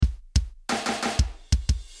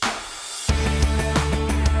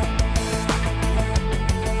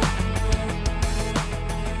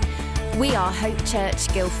are Hope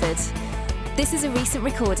Church Guildford. This is a recent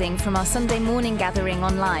recording from our Sunday morning gathering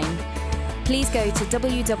online. Please go to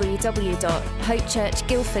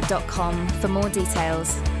www.hopechurchguildford.com for more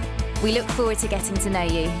details. We look forward to getting to know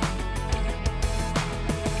you.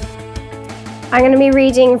 I'm going to be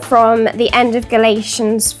reading from the end of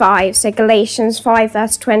Galatians 5, so Galatians 5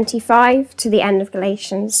 verse 25 to the end of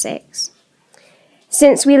Galatians 6.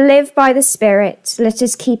 Since we live by the Spirit, let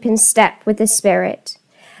us keep in step with the Spirit.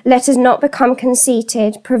 Let us not become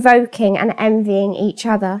conceited, provoking and envying each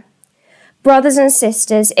other. Brothers and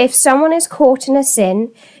sisters, if someone is caught in a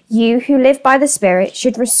sin, you who live by the Spirit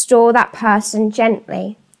should restore that person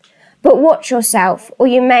gently. But watch yourself, or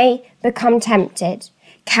you may become tempted.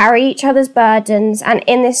 Carry each other's burdens, and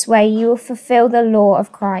in this way you will fulfill the law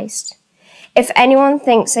of Christ. If anyone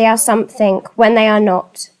thinks they are something when they are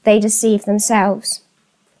not, they deceive themselves.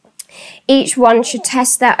 Each one should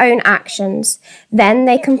test their own actions. Then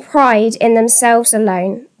they can pride in themselves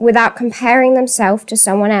alone, without comparing themselves to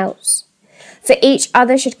someone else. For each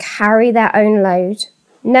other should carry their own load.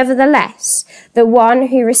 Nevertheless, the one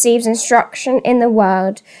who receives instruction in the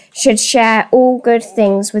word should share all good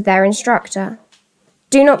things with their instructor.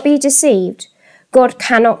 Do not be deceived. God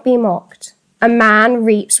cannot be mocked. A man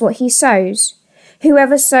reaps what he sows.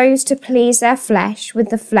 Whoever sows to please their flesh with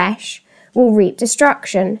the flesh will reap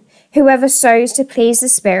destruction. Whoever sows to please the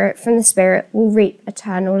Spirit from the Spirit will reap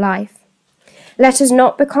eternal life. Let us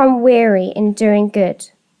not become weary in doing good,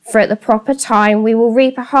 for at the proper time we will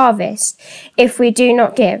reap a harvest if we do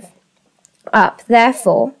not give up.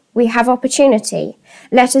 Therefore, we have opportunity.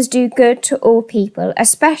 Let us do good to all people,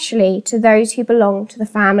 especially to those who belong to the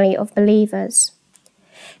family of believers.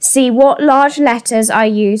 See what large letters I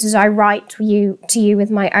use as I write to you with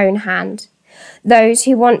my own hand. Those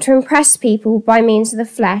who want to impress people by means of the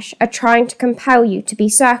flesh are trying to compel you to be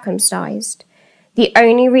circumcised. The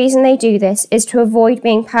only reason they do this is to avoid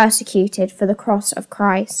being persecuted for the cross of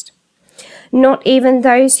Christ. Not even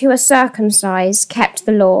those who are circumcised kept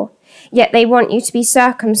the law, yet they want you to be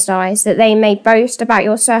circumcised that they may boast about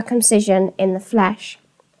your circumcision in the flesh.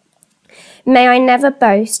 May I never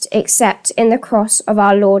boast except in the cross of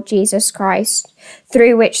our Lord Jesus Christ,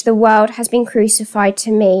 through which the world has been crucified to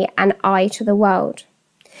me and I to the world.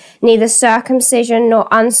 Neither circumcision nor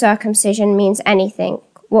uncircumcision means anything.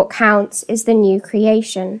 What counts is the new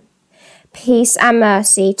creation. Peace and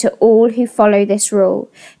mercy to all who follow this rule,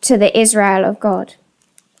 to the Israel of God.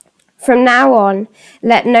 From now on,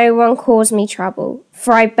 let no one cause me trouble,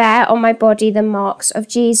 for I bear on my body the marks of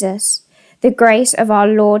Jesus. The grace of our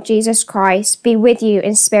Lord Jesus Christ be with you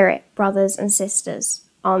in spirit, brothers and sisters.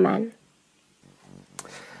 Amen.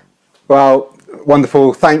 Well,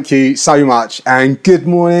 wonderful. Thank you so much. And good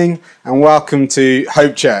morning and welcome to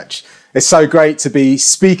Hope Church. It's so great to be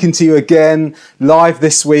speaking to you again live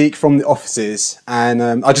this week from the offices. And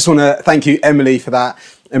I just want to thank you, Emily, for that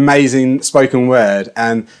amazing spoken word.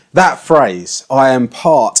 And that phrase, I am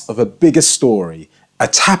part of a bigger story, a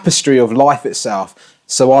tapestry of life itself.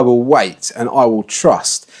 So I will wait and I will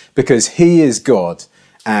trust because he is God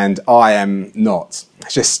and I am not.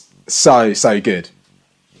 It's just so good.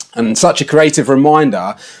 And such a creative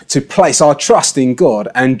reminder to place our trust in God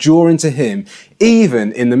and draw into him,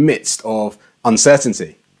 even in the midst of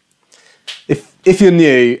uncertainty. If you're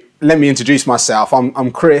new, let me introduce myself.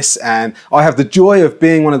 I'm Chris and I have the joy of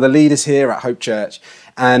being one of the leaders here at Hope Church.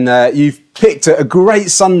 And you've picked a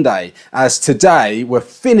great Sunday as today we're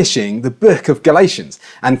finishing the book of Galatians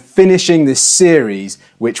and finishing this series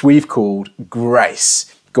which we've called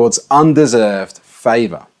Grace, God's undeserved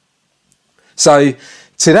favour. So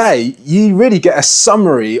today you really get a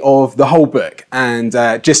summary of the whole book and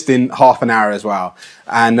just in half an hour as well.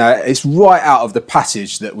 And it's right out of the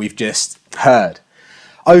passage that we've just heard.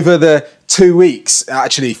 Over the 2 weeks,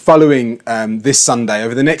 actually following this Sunday,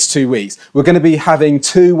 over the next 2 weeks, we're going to be having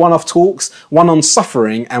two one-off talks, one on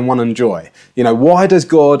suffering and one on joy. You know, why does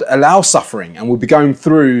God allow suffering? And we'll be going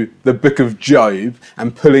through the book of Job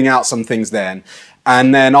and pulling out some things then.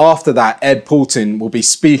 And then after that, Ed Poulton will be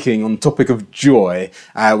speaking on the topic of joy,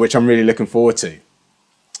 which I'm really looking forward to.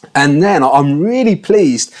 And then I'm really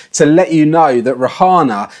pleased to let you know that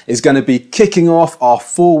Rahana is going to be kicking off our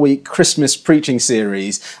 4-week Christmas preaching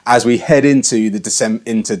series as we head into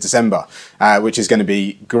December, which is going to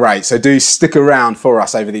be great. So do stick around for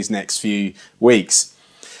us over these next few weeks.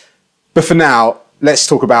 But for now, let's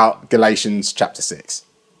talk about Galatians chapter 6.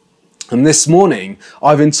 And this morning,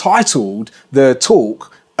 I've entitled the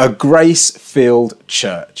talk, A Grace-Filled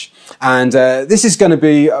Church. And this is going to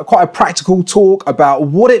be quite a practical talk about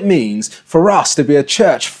what it means for us to be a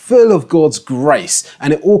church full of God's grace.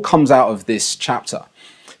 And it all comes out of this chapter.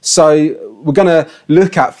 So we're going to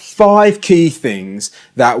look at 5 key things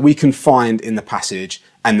that we can find in the passage,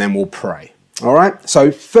 and then we'll pray. All right.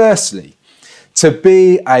 So firstly, to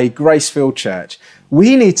be a grace-filled church,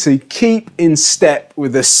 we need to keep in step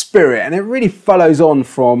with the Spirit. And it really follows on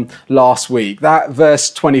from last week. That verse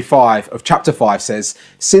 25 of chapter 5 says,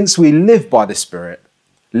 "Since we live by the Spirit,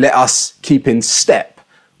 let us keep in step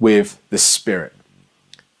with the Spirit."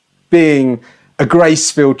 Being a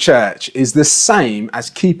grace-filled church is the same as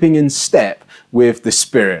keeping in step with the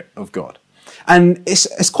Spirit of God. And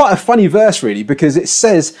it's quite a funny verse, really, because it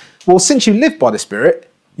says, well, since you live by the Spirit,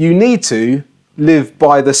 you need to live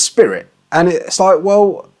by the Spirit. And it's like,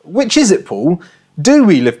 well, which is it, Paul? Do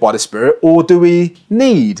we live by the Spirit, or do we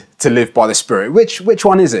need to live by the Spirit? Which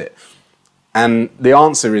one is it? And the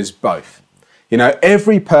answer is both. You know,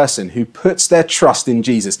 every person who puts their trust in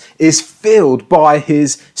Jesus is filled by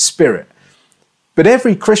his Spirit. But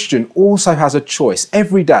every Christian also has a choice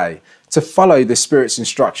every day to follow the Spirit's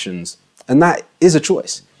instructions. And that is a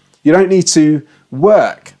choice. You don't need to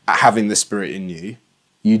work at having the Spirit in you.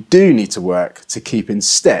 You do need to work to keep in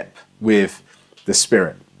step with the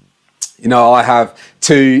Spirit. You know, I have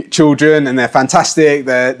 2 children and they're fantastic.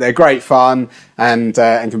 They're great fun and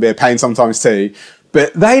can be a pain sometimes too.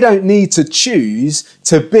 But they don't need to choose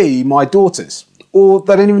to be my daughters, or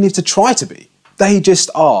they don't even need to try to be. They just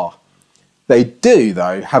are. They do,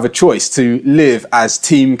 though, have a choice to live as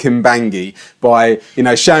Team Kimbangi by,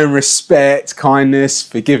 showing respect, kindness,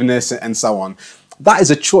 forgiveness, and so on. That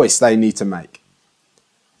is a choice they need to make.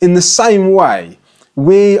 In the same way,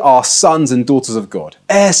 we are sons and daughters of God,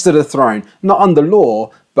 heirs to the throne, not under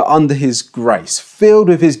law, but under his grace, filled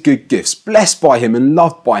with his good gifts, blessed by him and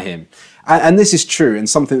loved by him. And this is true and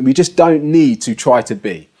something that we just don't need to try to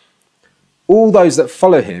be. All those that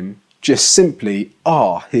follow him just simply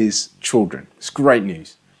are his children. It's great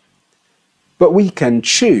news. But we can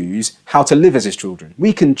choose how to live as his children.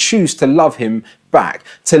 We can choose to love him back,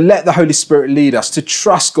 to let the Holy Spirit lead us, to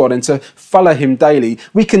trust God and to follow him daily.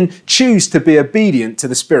 We can choose to be obedient to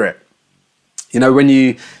the Spirit. You know, when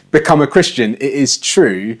you become a Christian, it is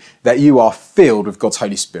true that you are filled with God's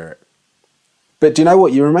Holy Spirit. But do you know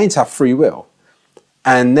what? You remain to have free will.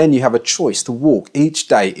 And then you have a choice to walk each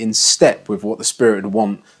day in step with what the Spirit would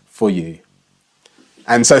want for you.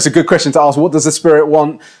 And so it's a good question to ask, what does the Spirit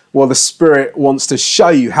want? Well, the Spirit wants to show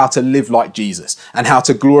you how to live like Jesus and how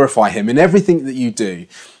to glorify him in everything that you do.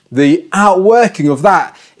 The outworking of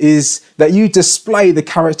that is that you display the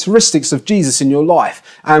characteristics of Jesus in your life.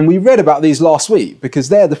 And we read about these last week because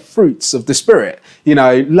they're the fruits of the Spirit. You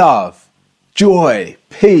know, love, joy,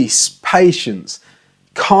 peace, patience,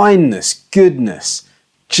 kindness, goodness,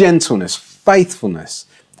 gentleness, faithfulness,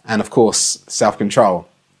 and of course, self-control.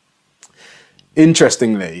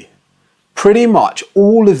 Interestingly, pretty much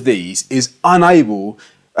all of these is unable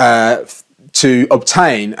to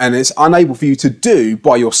obtain, and it's unable for you to do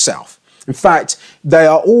by yourself. In fact, they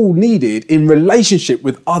are all needed in relationship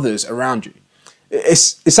with others around you.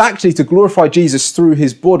 It's actually to glorify Jesus through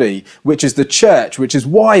his body, which is the church, which is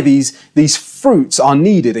why these fruits are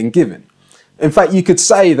needed and given. In fact, you could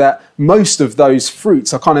say that most of those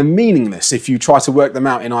fruits are kind of meaningless if you try to work them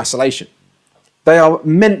out in isolation. They are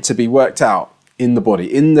meant to be worked out in the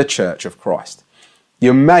body, in the church of Christ.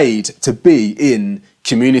 You're made to be in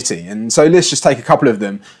community. And so let's just take a couple of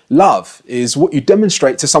them. Love is what you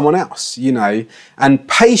demonstrate to someone else, and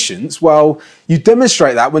patience, well, you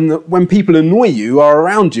demonstrate that when people annoy you or are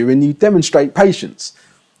around you, and you demonstrate patience.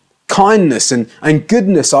 Kindness and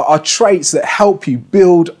goodness are traits that help you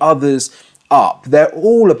build others up. They're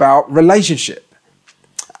all about relationship.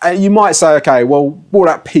 And you might say, okay, well, what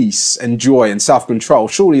about peace and joy and self-control?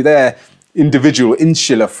 Surely they're individual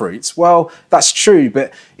insular fruits. Well, that's true,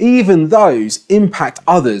 but even those impact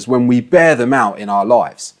others when we bear them out in our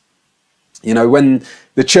lives. When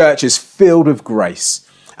the church is filled with grace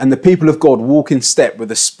and the people of God walk in step with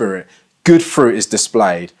the Spirit, good fruit is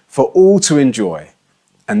displayed for all to enjoy.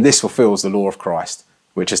 And this fulfills the law of Christ,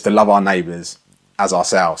 which is to love our neighbours as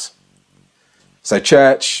ourselves. So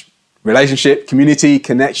church, relationship, community,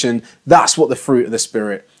 connection, that's what the fruit of the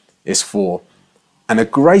Spirit is for. And a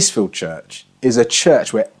grace-filled church is a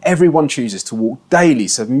church where everyone chooses to walk daily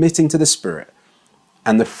submitting to the Spirit.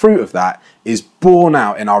 And the fruit of that is born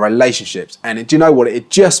out in our relationships. And do you know what? It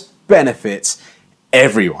just benefits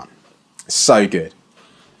everyone. It's so good.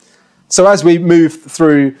 So as we move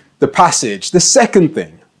through the passage, the second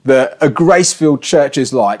thing that a grace-filled church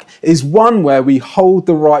is like is one where we hold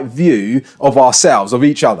the right view of ourselves, of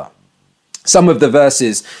each other. Some of the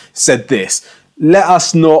verses said this: let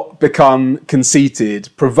us not become conceited,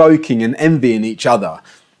 provoking and envying each other.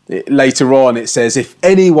 Later on, it says, if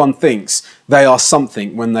anyone thinks they are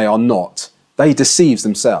something when they are not, they deceive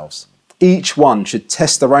themselves. Each one should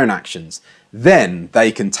test their own actions. Then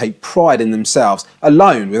they can take pride in themselves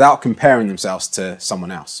alone without comparing themselves to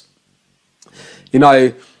someone else. You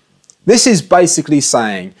know, this is basically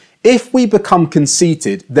saying, if we become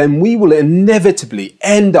conceited, then we will inevitably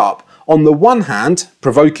end up, on the one hand,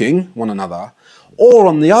 provoking one another, or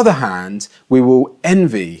on the other hand, we will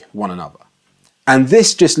envy one another. And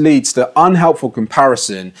this just leads to unhelpful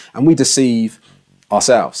comparison, and we deceive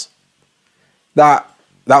ourselves. That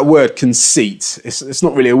word conceit, it's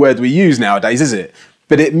not really a word we use nowadays, is it?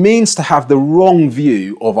 But it means to have the wrong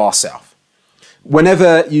view of ourselves.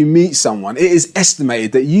 Whenever you meet someone, it is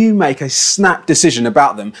estimated that you make a snap decision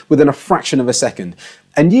about them within a fraction of a second.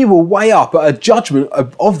 And you will weigh up a judgment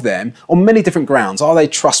of them on many different grounds. Are they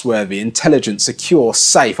trustworthy, intelligent, secure,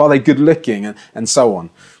 safe? Are they good looking? And so on.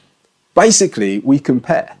 Basically, we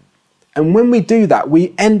compare. And when we do that,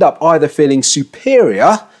 we end up either feeling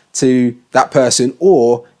superior to that person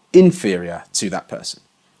or inferior to that person.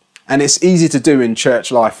 And it's easy to do in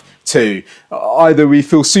church life too. Either we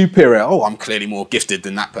feel superior, oh, I'm clearly more gifted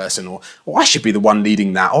than that person, or I should be the one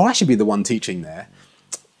leading that, or I should be the one teaching there.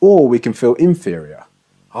 Or we can feel inferior.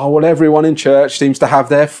 Oh, well, everyone in church seems to have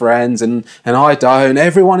their friends and I don't.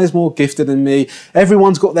 Everyone is more gifted than me.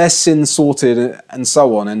 Everyone's got their sins sorted and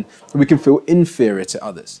so on. And we can feel inferior to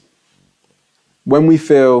others. When we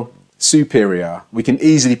feel superior, we can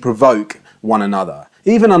easily provoke one another,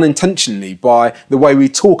 even unintentionally, by the way we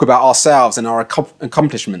talk about ourselves and our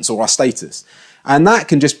accomplishments or our status. And that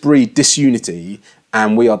can just breed disunity,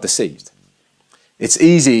 and we are deceived. It's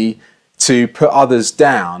easy to put others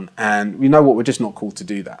down, and we know what, we're just not called to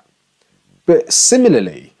do that. But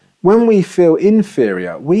similarly, when we feel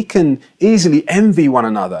inferior, we can easily envy one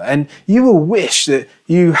another, and you will wish that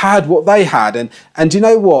you had what they had. And you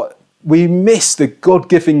know what? We miss the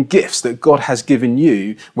God-given gifts that God has given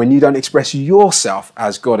you when you don't express yourself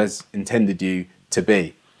as God has intended you to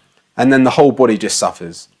be. And then the whole body just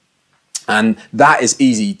suffers. And that is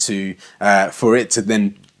easy for it to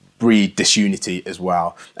then breed disunity as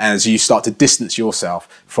well, as you start to distance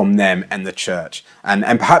yourself from them and the church, and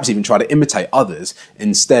perhaps even try to imitate others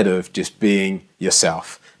instead of just being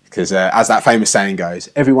yourself. Because as that famous saying goes,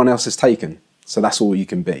 everyone else is taken, so that's all you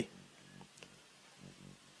can be.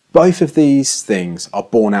 Both of these things are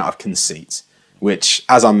born out of conceit, which,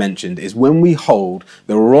 as I mentioned, is when we hold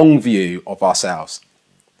the wrong view of ourselves.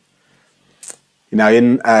 You know,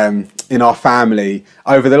 in our family,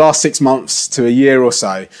 over the last 6 months to a year or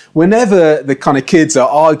so, whenever the kind of kids are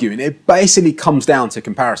arguing, it basically comes down to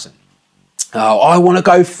comparison. Oh, I want to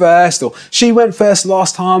go first, or she went first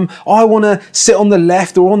last time. I want to sit on the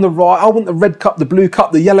left or on the right. I want the red cup, the blue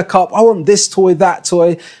cup, the yellow cup. I want this toy, that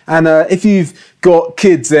toy. And if you've got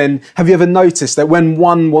kids, then have you ever noticed that when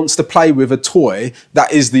one wants to play with a toy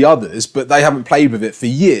that is the other's, but they haven't played with it for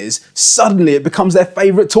years, suddenly it becomes their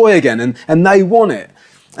favourite toy again, and they want it.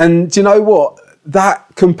 And do you know what? That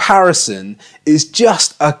comparison is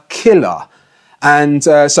just a killer. And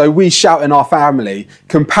so we shout in our family,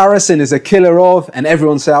 comparison is a killer of, and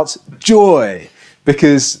everyone shouts, joy,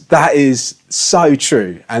 because that is so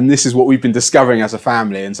true. And this is what we've been discovering as a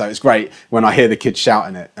family. And so it's great when I hear the kids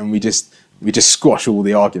shouting it, and we just squash all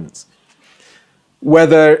the arguments.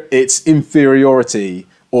 Whether it's inferiority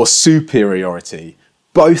or superiority,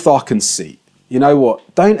 both are conceit. You know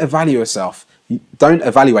what? Don't evaluate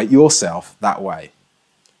yourself that way.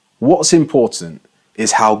 What's important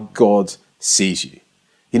is how God sees you.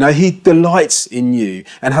 You know, he delights in you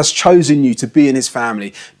and has chosen you to be in his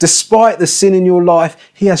family. Despite the sin in your life,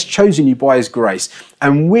 he has chosen you by his grace.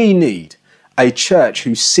 And we need a church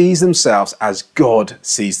who sees themselves as God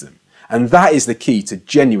sees them. And that is the key to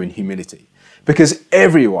genuine humility, because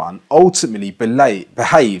everyone ultimately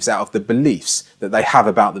behaves out of the beliefs that they have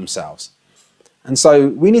about themselves. And so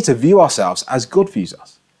we need to view ourselves as God views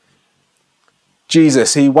us.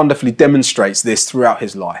 Jesus, he wonderfully demonstrates this throughout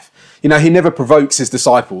his life. You know, he never provokes his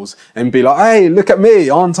disciples and be like, hey, look at me,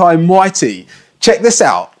 aren't I mighty? Check this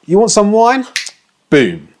out. You want some wine?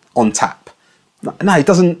 Boom, on tap. No, he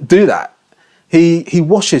doesn't do that. He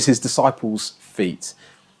washes his disciples' feet.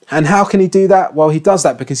 And how can he do that? Well, he does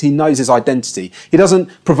that because he knows his identity. He doesn't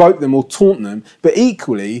provoke them or taunt them, but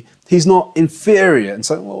equally, he's not inferior and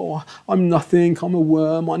saying, oh, I'm nothing, I'm a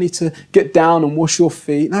worm, I need to get down and wash your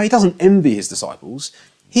feet. No, he doesn't envy his disciples.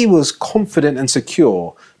 He was confident and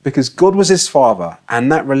secure because God was his father,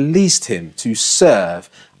 and that released him to serve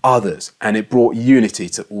others, and it brought unity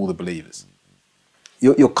to all the believers.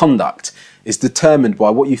 Your conduct is determined by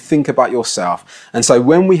what you think about yourself. And so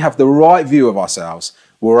when we have the right view of ourselves,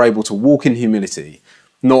 we're able to walk in humility,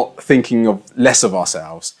 not thinking of less of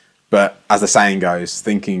ourselves, but as the saying goes,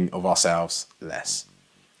 thinking of ourselves less.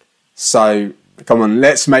 So come on,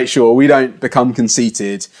 let's make sure we don't become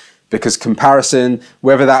conceited, because comparison,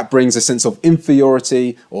 whether that brings a sense of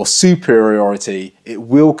inferiority or superiority, it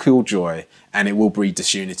will kill joy and it will breed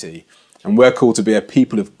disunity. And we're called to be a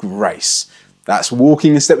people of grace. That's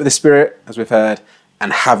walking in step with the Spirit, as we've heard,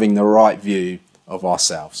 and having the right view of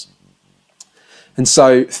ourselves. And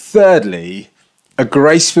so, thirdly, a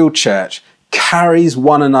grace-filled church carries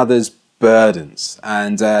one another's burdens.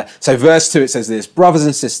 And so verse 2, it says this: brothers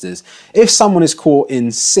and sisters, if someone is caught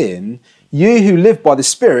in sin, you who live by the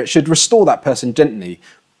Spirit should restore that person gently.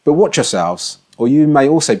 But watch yourselves, or you may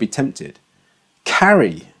also be tempted.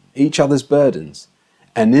 Carry each other's burdens,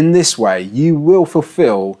 and in this way you will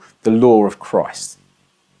fulfill the law of Christ.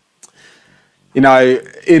 You know,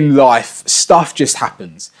 in life, stuff just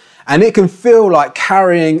happens, and it can feel like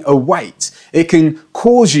carrying a weight. It can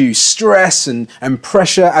cause you stress and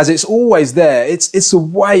pressure, as it's always there. It's a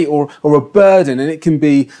weight or a burden, and it can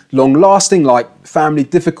be long-lasting, like family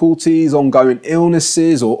difficulties, ongoing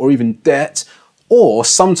illnesses, or even debt. Or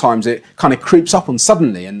sometimes it kind of creeps up on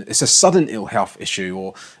suddenly, and it's a sudden ill health issue,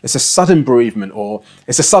 or it's a sudden bereavement, or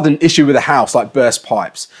it's a sudden issue with a house like burst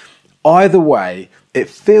pipes. Either way, it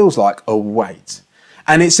feels like a weight.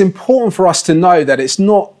 And it's important for us to know that it's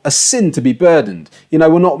not a sin to be burdened. You know,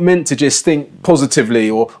 we're not meant to just think positively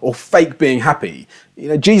or fake being happy. You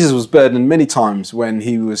know, Jesus was burdened many times when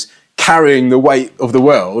he was carrying the weight of the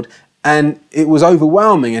world, and it was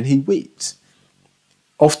overwhelming, and he wept.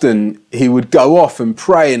 Often he would go off and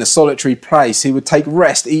pray in a solitary place. He would take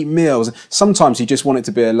rest, eat meals. Sometimes he just wanted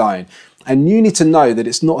to be alone. And you need to know that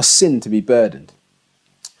it's not a sin to be burdened.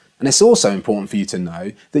 And it's also important for you to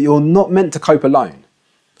know that you're not meant to cope alone,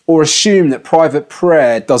 or assume that private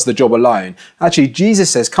prayer does the job alone. Actually,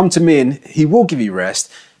 Jesus says, come to me and he will give you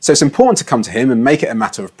rest. So it's important to come to him and make it a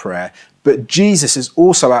matter of prayer. But Jesus is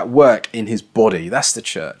also at work in his body. That's the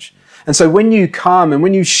church. And so when you come and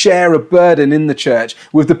when you share a burden in the church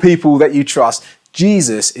with the people that you trust,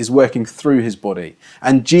 Jesus is working through his body.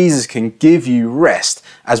 And Jesus can give you rest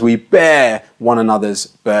as we bear one another's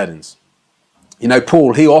burdens. You know,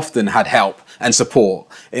 Paul, he often had help and support.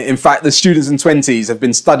 In fact, the students in 20s have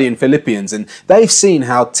been studying Philippians, and they've seen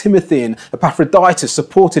how Timothy and Epaphroditus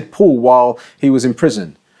supported Paul while he was in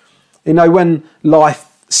prison. You know, when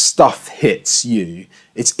life stuff hits you,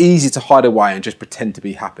 it's easy to hide away and just pretend to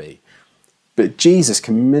be happy. But Jesus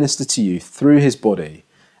can minister to you through his body,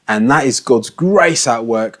 and that is God's grace at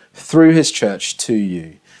work through his church to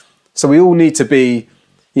you. So we all need to be,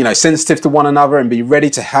 you know, sensitive to one another and be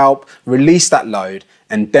ready to help release that load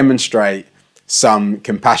and demonstrate some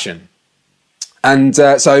compassion. And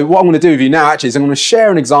so what I'm going to do with you now actually is I'm going to share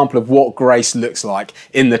an example of what grace looks like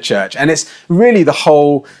in the church. And it's really the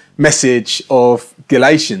whole message of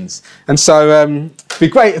Galatians. And so it'd be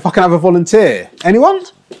great if I can have a volunteer. Anyone?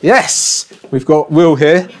 Yes. We've got Will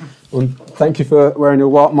here. Well, thank you for wearing your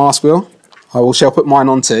white mask, Will. I shall put mine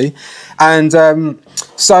on too. And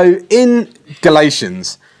so in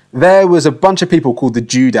Galatians, there was a bunch of people called the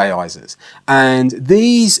Judaizers. And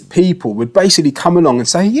these people would basically come along and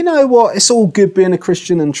say, you know what, it's all good being a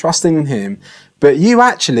Christian and trusting in him, but you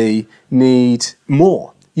actually need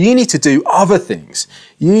more. You need to do other things.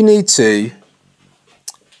 You need to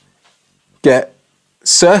get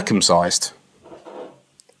circumcised.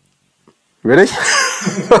 Ready?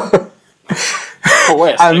 Oh,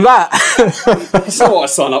 wait. And that... That's not what I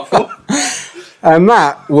signed up for. And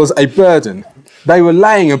that was a burden. They were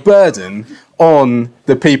laying a burden on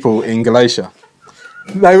the people in Galatia.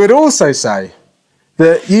 They would also say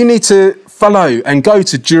that you need to follow and go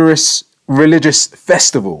to Jewish religious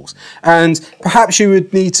festivals. And perhaps you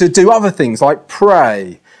would need to do other things like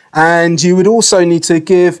pray. And you would also need to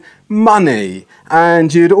give money.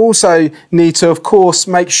 And you'd also need to, of course,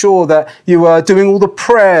 make sure that you are doing all the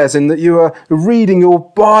prayers and that you are reading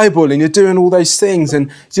your Bible and you're doing all those things. And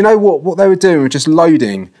do you know what? What they were doing was just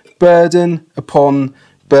loading burden upon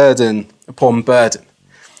burden upon burden.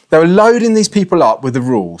 They were loading these people up with the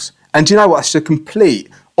rules. And do you know what? It's the complete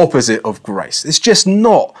opposite of grace. It's just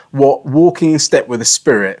not what walking in step with the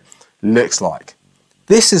Spirit looks like.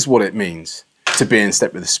 This is what it means to be in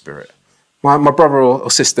step with the Spirit. My brother or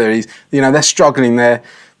sister, they're struggling there.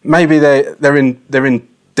 Maybe they're in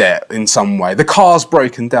debt in some way. The car's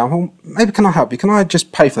broken down. Well, maybe can I help you? Can I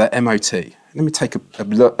just pay for that MOT? Let me take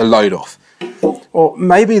a load off. Or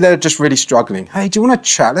maybe they're just really struggling. Hey, do you want to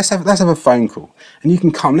chat? Let's have a phone call. And you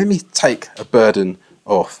can come. Let me take a burden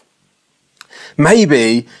off.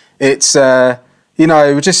 Maybe it's we're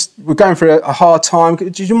going through a hard time.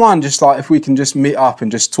 Do you mind just if we can just meet up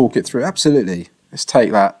and just talk it through? Absolutely. Let's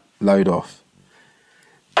take that load off.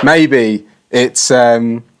 Maybe it's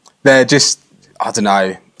they're just, I don't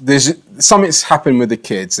know, there's something's happened with the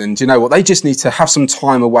kids, and you know what, they just need to have some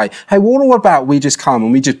time away. Hey, what about we just come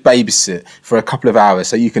and we just babysit for a couple of hours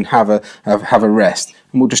so you can have a rest,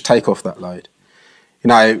 and we'll just take off that load. You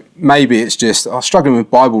know, maybe it's just, I'm struggling with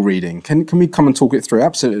Bible reading. Can we come and talk it through?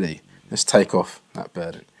 Absolutely. Let's take off that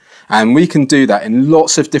burden. And we can do that in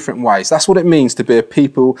lots of different ways. That's what it means to be a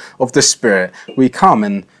people of the Spirit. We come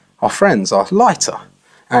and our friends are lighter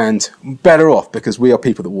and better off because we are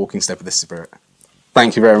people that walk in step with the Spirit.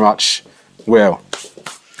 Thank you very much, Will.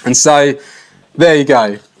 And so, there you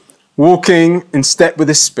go. Walking in step with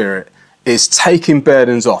the Spirit is taking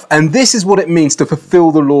burdens off. And this is what it means to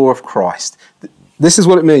fulfill the law of Christ. This is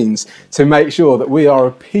what it means to make sure that we are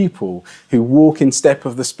a people who walk in step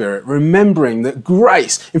of the Spirit, remembering that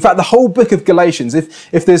grace, in fact, the whole book of Galatians,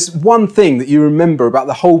 if there's one thing that you remember about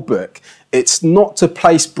the whole book, it's not to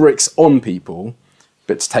place bricks on people,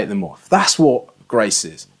 but to take them off. That's what grace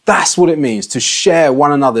is. That's what it means to share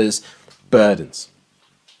one another's burdens.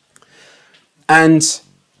 And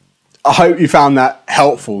I hope you found that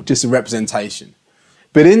helpful, just a representation.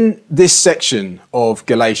 But in this section of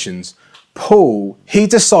Galatians, Paul, he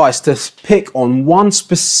decides to pick on one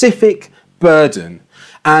specific burden,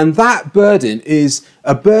 and that burden is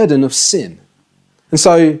a burden of sin. And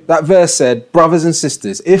so that verse said, brothers and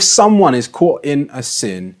sisters, if someone is caught in a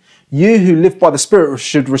sin, you who live by the Spirit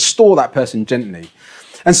should restore that person gently.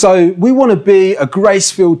 And so we want to be a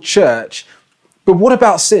grace-filled church, but what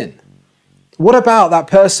about sin? What about that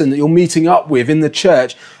person that you're meeting up with in the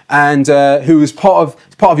church and who is part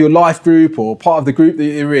of your life group or part of the group that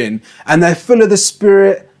you're in, and they're full of the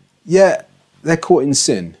Spirit, yet they're caught in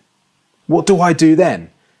sin? What do I do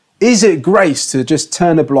then? Is it grace to just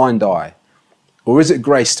turn a blind eye? Or is it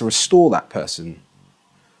grace to restore that person?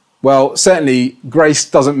 Well, certainly grace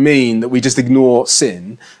doesn't mean that we just ignore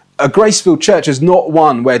sin. A grace-filled church is not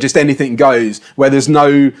one where just anything goes, where there's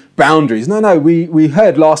no boundaries. No, we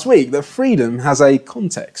heard last week that freedom has a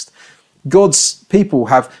context. God's people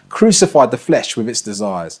have crucified the flesh with its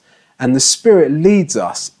desires, and the Spirit leads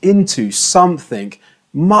us into something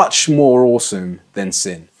much more awesome than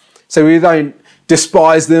sin. So we don't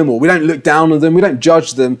despise them, or we don't look down on them, we don't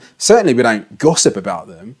judge them, certainly we don't gossip about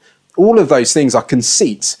them. All of those things are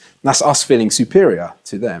conceits, and that's us feeling superior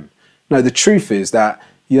to them. No, the truth is that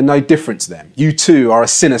you're no different to them. You too are a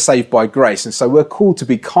sinner saved by grace, and so we're called to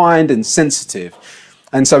be kind and sensitive.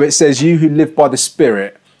 And so it says, you who live by the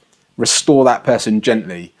Spirit, restore that person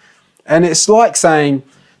gently. And it's like saying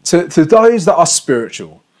to those that are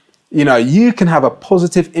spiritual, you know, you can have a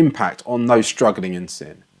positive impact on those struggling in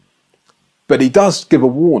sin. But he does give a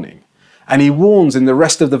warning. And he warns in the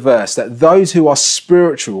rest of the verse that those who are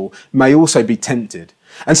spiritual may also be tempted.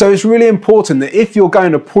 And so it's really important that if you're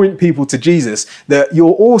going to point people to Jesus, that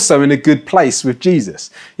you're also in a good place with Jesus.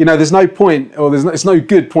 You know, there's no point, or it's no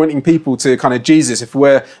good pointing people to kind of Jesus if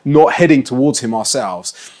we're not heading towards him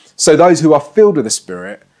ourselves. So those who are filled with the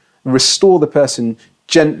Spirit, restore the person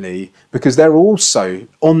gently, because they're also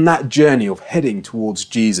on that journey of heading towards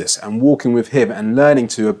Jesus and walking with him and learning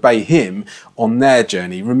to obey him on their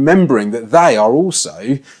journey, remembering that they are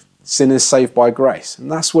also sinners saved by grace.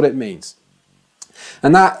 And that's what it means.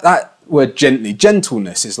 And that word gently,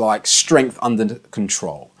 gentleness is like strength under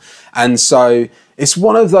control. And so it's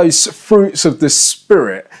one of those fruits of the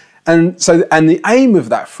Spirit. And the aim of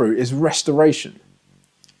that fruit is restoration.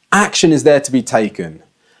 Action is there to be taken.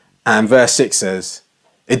 And verse 6 says,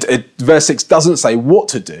 verse 6 doesn't say what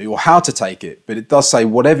to do or how to take it, but it does say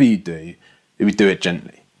whatever you do, we do it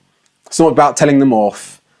gently. It's not about telling them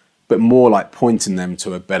off, but more like pointing them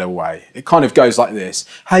to a better way. It kind of goes like this.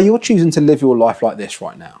 Hey, you're choosing to live your life like this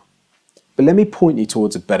right now, but let me point you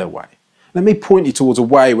towards a better way. Let me point you towards a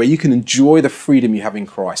way where you can enjoy the freedom you have in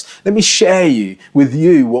Christ. Let me share with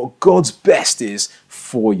you what God's best is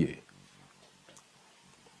for you.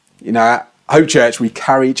 You know, at Hope Church, we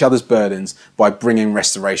carry each other's burdens by bringing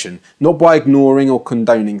restoration, not by ignoring or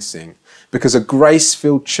condoning sin, because a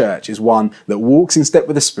grace-filled church is one that walks in step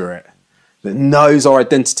with the Spirit, that knows our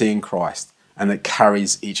identity in Christ, and that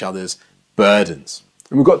carries each other's burdens.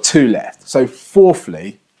 And we've got two left. So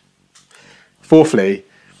fourthly,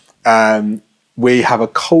 we have a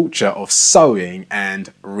culture of sowing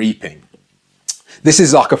and reaping. This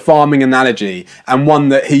is like a farming analogy, and one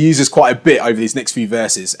that he uses quite a bit over these next few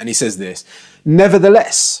verses. And he says this: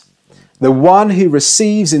 nevertheless, the one who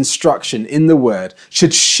receives instruction in the word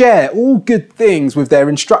should share all good things with their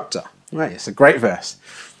instructor. Right, it's a great verse.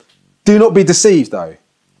 Do not be deceived, though.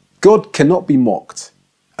 God cannot be mocked.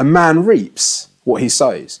 A man reaps what he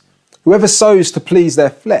sows. Whoever sows to please their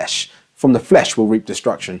flesh from the flesh will reap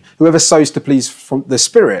destruction. Whoever sows to please from the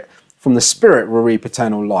Spirit will reap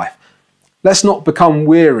eternal life. Let's not become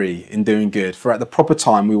weary in doing good, for at the proper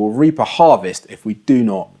time we will reap a harvest if we do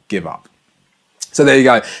not give up. So there you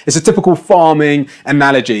go. It's a typical farming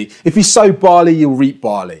analogy. If you sow barley, you'll reap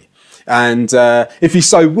barley. And if you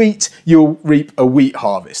sow wheat, you'll reap a wheat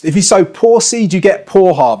harvest. If you sow poor seed, you get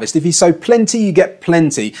poor harvest. If you sow plenty, you get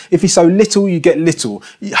plenty. If you sow little, you get little.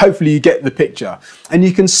 Hopefully you get the picture. And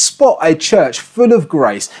you can spot a church full of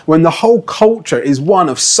grace when the whole culture is one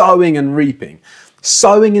of sowing and reaping.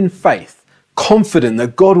 Sowing in faith, confident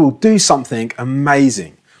that God will do something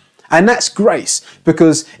amazing. And that's grace,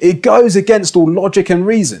 because it goes against all logic and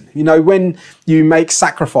reason. You know, when you make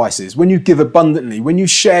sacrifices, when you give abundantly, when you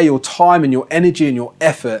share your time and your energy and your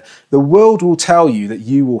effort, the world will tell you that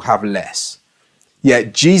you will have less.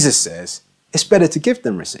 Yet Jesus says it's better to give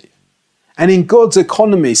than receive. And in God's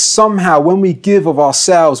economy, somehow when we give of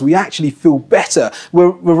ourselves, we actually feel better.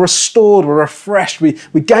 We're restored, we're refreshed,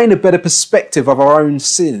 we gain a better perspective of our own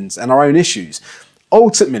sins and our own issues.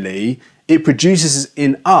 Ultimately, it produces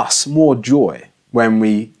in us more joy when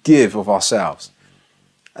we give of ourselves.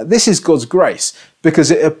 This is God's grace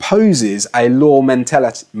because it opposes a law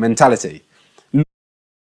mentality. How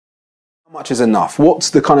much is enough? What's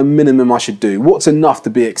the kind of minimum I should do? What's enough to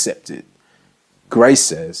be accepted? Grace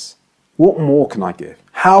says, what more can I give?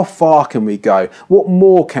 How far can we go? What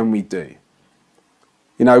more can we do?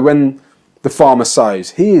 You know, when the farmer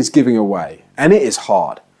sows, he is giving away, and it is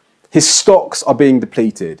hard. His stocks are being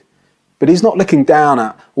depleted. But he's not looking down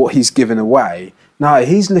at what he's given away. No,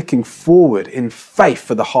 he's looking forward in faith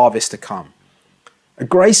for the harvest to come. A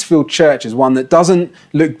grace-filled church is one that doesn't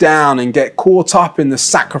look down and get caught up in the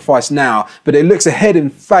sacrifice now, but it looks ahead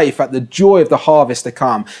in faith at the joy of the harvest to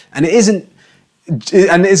come. And isn't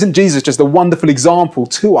Jesus just a wonderful example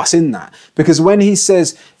to us in that? Because when he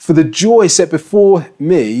says, for the joy set before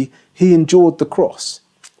me, he endured the cross.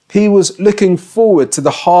 He was looking forward to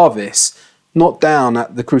the harvest, not down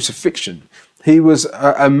at the crucifixion. He was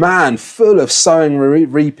a man full of sowing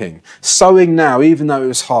and reaping, sowing now even though it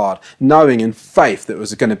was hard, knowing in faith that there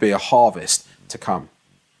was going to be a harvest to come.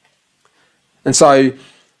 And so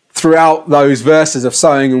throughout those verses of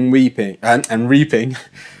sowing and weeping and reaping,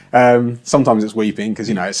 sometimes it's weeping because,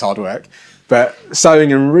 you know, it's hard work, but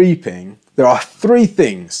sowing and reaping, there are three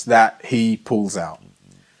things that he pulls out.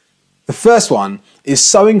 The first one is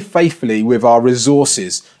sowing faithfully with our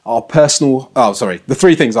resources, the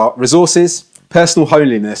three things are resources, personal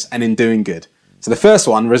holiness, and in doing good. So the first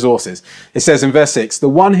one, resources. It says in verse 6, the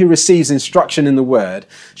one who receives instruction in the word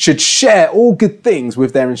should share all good things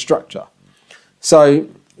with their instructor. So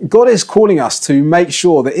God is calling us to make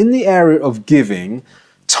sure that in the area of giving,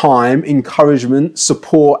 time, encouragement,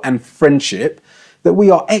 support, and friendship, that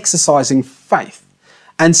we are exercising faith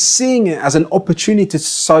and seeing it as an opportunity to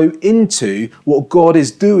sow into what God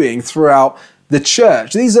is doing throughout the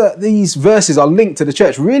church. These verses are linked to the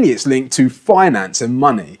church. Really, it's linked to finance and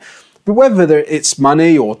money. But whether it's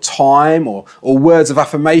money or time or words of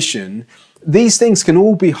affirmation, these things can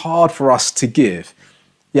all be hard for us to give.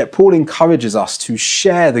 Yet Paul encourages us to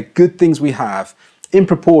share the good things we have in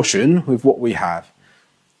proportion with what we have,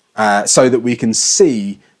 so that we can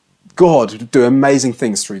see God do amazing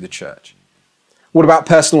things through the church. What about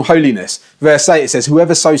personal holiness? Verse 8, it says,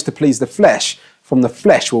 whoever sows to please the flesh, from the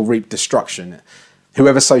flesh will reap destruction.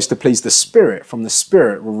 Whoever sows to please the Spirit, from the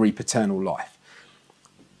Spirit will reap eternal life.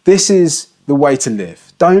 This is the way to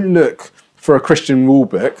live. Don't look for a Christian rule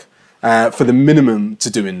book for the minimum to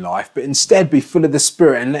do in life, but instead be full of the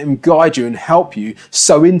Spirit and let him guide you and help you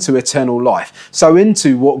sow into eternal life, sow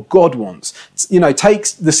into what God wants. You know, take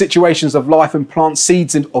the situations of life and plant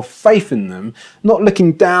seeds of faith in them, not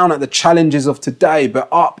looking down at the challenges of today, but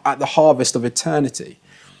up at the harvest of eternity.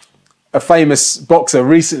 A famous boxer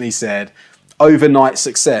recently said, overnight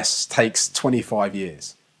success takes 25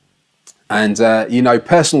 years. And,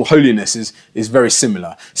 personal holiness is very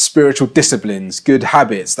similar. Spiritual disciplines, good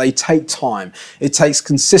habits, they take time. It takes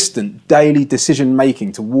consistent daily decision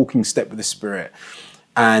making to walk in step with the Spirit.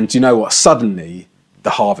 And you know what? Suddenly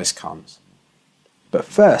the harvest comes. But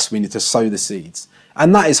first we need to sow the seeds.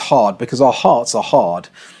 And that is hard because our hearts are hard.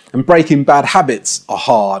 And breaking bad habits are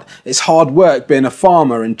hard. It's hard work being a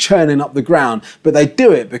farmer and churning up the ground. But they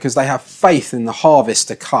do it because they have faith in the harvest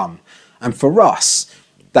to come. And for us,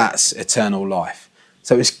 that's eternal life.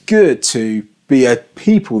 So it's good to be a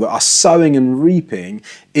people that are sowing and reaping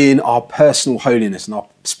in our personal holiness and our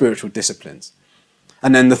spiritual disciplines.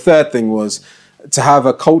 And then the third thing was to have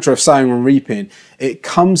a culture of sowing and reaping. It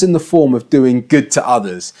comes in the form of doing good to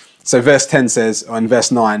others. So verse 10 says, or in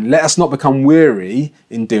verse 9, let us not become weary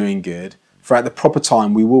in doing good, for at the proper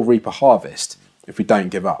time we will reap a harvest if we don't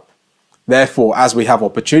give up. Therefore, as we have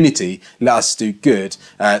opportunity, let us do good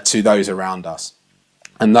to those around us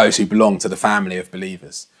and those who belong to the family of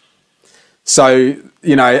believers. So,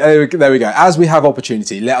 there we go. As we have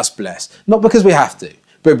opportunity, let us bless. Not because we have to,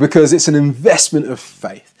 but because it's an investment of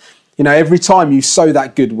faith. Every time you sow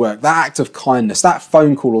that good work, that act of kindness, that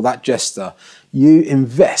phone call or that gesture, you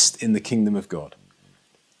invest in the kingdom of God.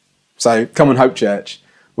 So come on, Hope Church.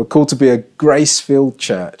 We're called to be a grace-filled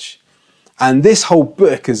church. And this whole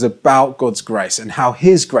book is about God's grace and how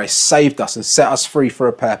his grace saved us and set us free for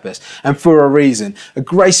a purpose and for a reason. A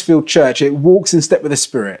grace-filled church, it walks in step with the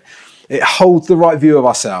Spirit. It holds the right view of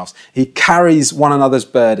ourselves. It carries one another's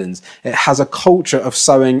burdens. It has a culture of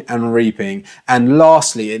sowing and reaping. And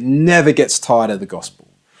lastly, it never gets tired of the gospel.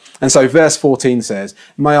 And so verse 14 says,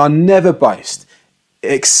 "May I never boast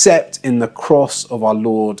except in the cross of our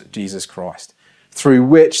Lord Jesus Christ, through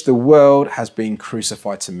which the world has been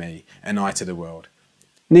crucified to me and I to the world."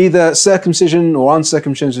 Neither circumcision or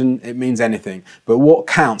uncircumcision, it means anything. But what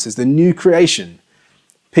counts is the new creation,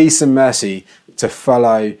 peace and mercy to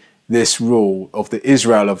follow this rule of the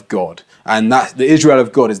Israel of God. And that the Israel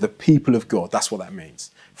of God is the people of God. That's what that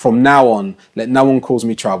means. From now on, let no one cause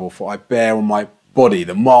me trouble, for I bear on my body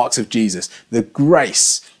the marks of Jesus. The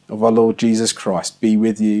grace of our Lord Jesus Christ be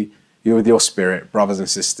with you, with your spirit, brothers and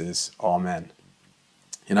sisters. Amen.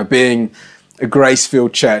 Being a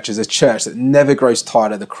grace-filled church is a church that never grows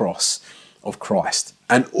tired of the cross of Christ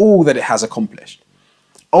and all that it has accomplished.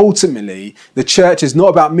 Ultimately, the church is not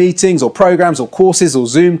about meetings or programs or courses or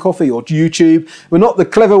Zoom coffee or YouTube. We're not the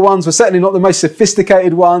clever ones. We're certainly not the most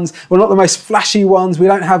sophisticated ones. We're not the most flashy ones. We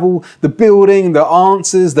don't have all the building, the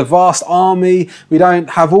answers, the vast army. We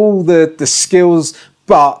don't have all the skills,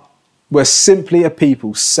 but we're simply a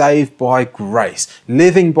people saved by grace,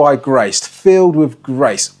 living by grace, filled with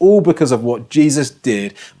grace, all because of what Jesus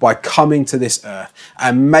did by coming to this earth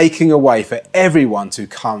and making a way for everyone to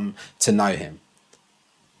come to know him.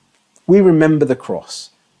 We remember the cross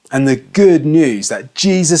and the good news that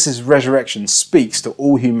Jesus' resurrection speaks to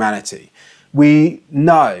all humanity. We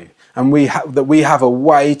know and that we have a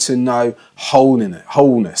way to know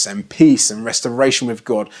wholeness and peace and restoration with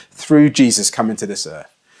God through Jesus coming to this earth.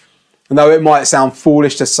 And though it might sound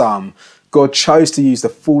foolish to some, God chose to use the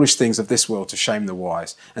foolish things of this world to shame the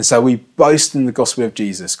wise. And so we boast in the gospel of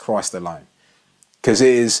Jesus Christ alone, because it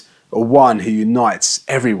is a one who unites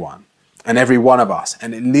everyone and every one of us,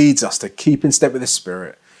 and it leads us to keep in step with the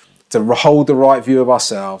Spirit, to hold the right view of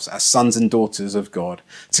ourselves as sons and daughters of God,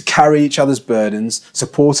 to carry each other's burdens,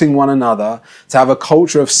 supporting one another, to have a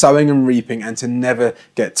culture of sowing and reaping, and to never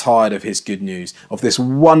get tired of his good news, of this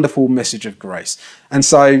wonderful message of grace. And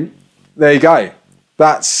so there you go.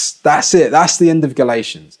 That's it. That's the end of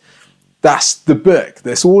Galatians. That's the book.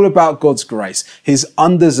 That's all about God's grace, his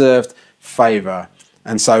undeserved favour.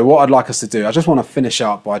 And so what I'd like us to do, I just want to finish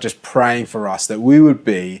up by just praying for us that we would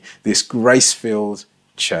be this grace-filled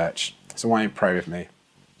church. So why don't you pray with me?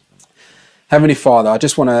 Heavenly Father, I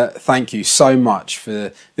just want to thank you so much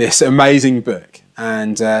for this amazing book.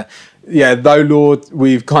 And though, Lord,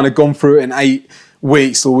 we've kind of gone through it in 8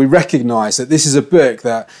 weeks, or we recognise that this is a book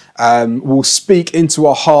that will speak into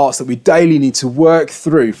our hearts that we daily need to work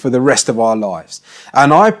through for the rest of our lives.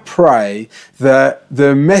 And I pray that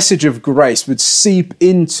the message of grace would seep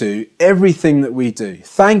into everything that we do.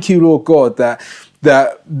 Thank you, Lord God, that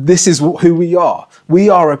this is who we are. We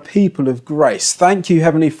are a people of grace. Thank you,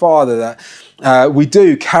 Heavenly Father, that we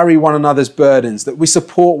do carry one another's burdens, that we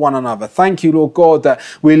support one another. Thank you, Lord God, that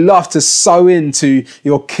we love to sow into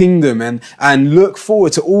your kingdom and look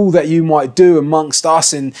forward to all that you might do amongst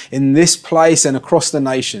us in this place and across the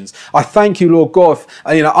nations. I thank you, Lord God,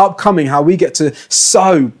 upcoming how we get to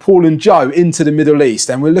sow Paul and Joe into the Middle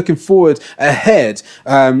East. And we're looking forward ahead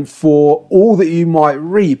for all that you might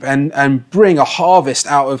reap and bring a harvest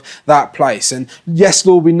out of that place. And yes,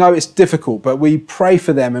 Lord, we know it's difficult, but we pray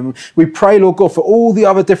for them, and we pray, Lord God, for all the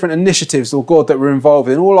other different initiatives, Lord God, that we're involved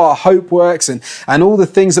in, all our hope works and all the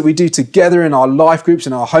things that we do together in our life groups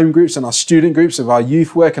and our home groups and our student groups, of our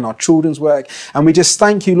youth work and our children's work. And we just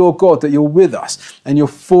thank you, Lord God, that you're with us and you're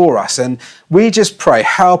for us. And we just pray,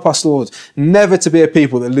 help us, Lord, never to be a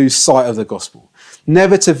people that lose sight of the gospel.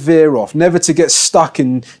 Never to veer off, never to get stuck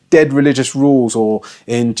in dead religious rules or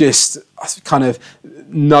in just kind of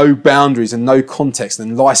no boundaries and no context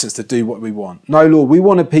and license to do what we want. No, Lord, we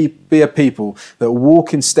want to be a people that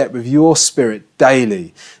walk in step with your Spirit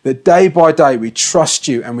daily, that day by day we trust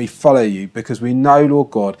you and we follow you because we know,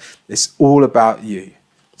 Lord God, it's all about you.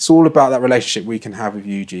 It's all about that relationship we can have with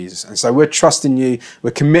you, Jesus. And so we're trusting you, we're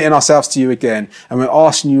committing ourselves to you again, and we're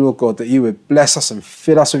asking you, Lord God, that you would bless us and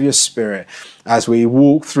fill us with your Spirit as we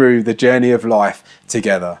walk through the journey of life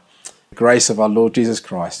together. The grace of our Lord Jesus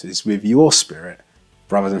Christ is with your Spirit,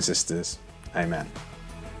 brothers and sisters. Amen.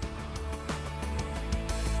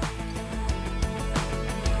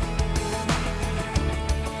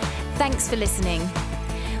 Thanks for listening.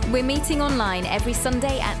 We're meeting online every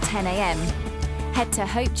Sunday at 10 a.m. Head to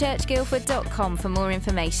hopechurchguildford.com for more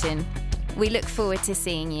information. We look forward to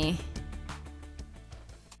seeing you.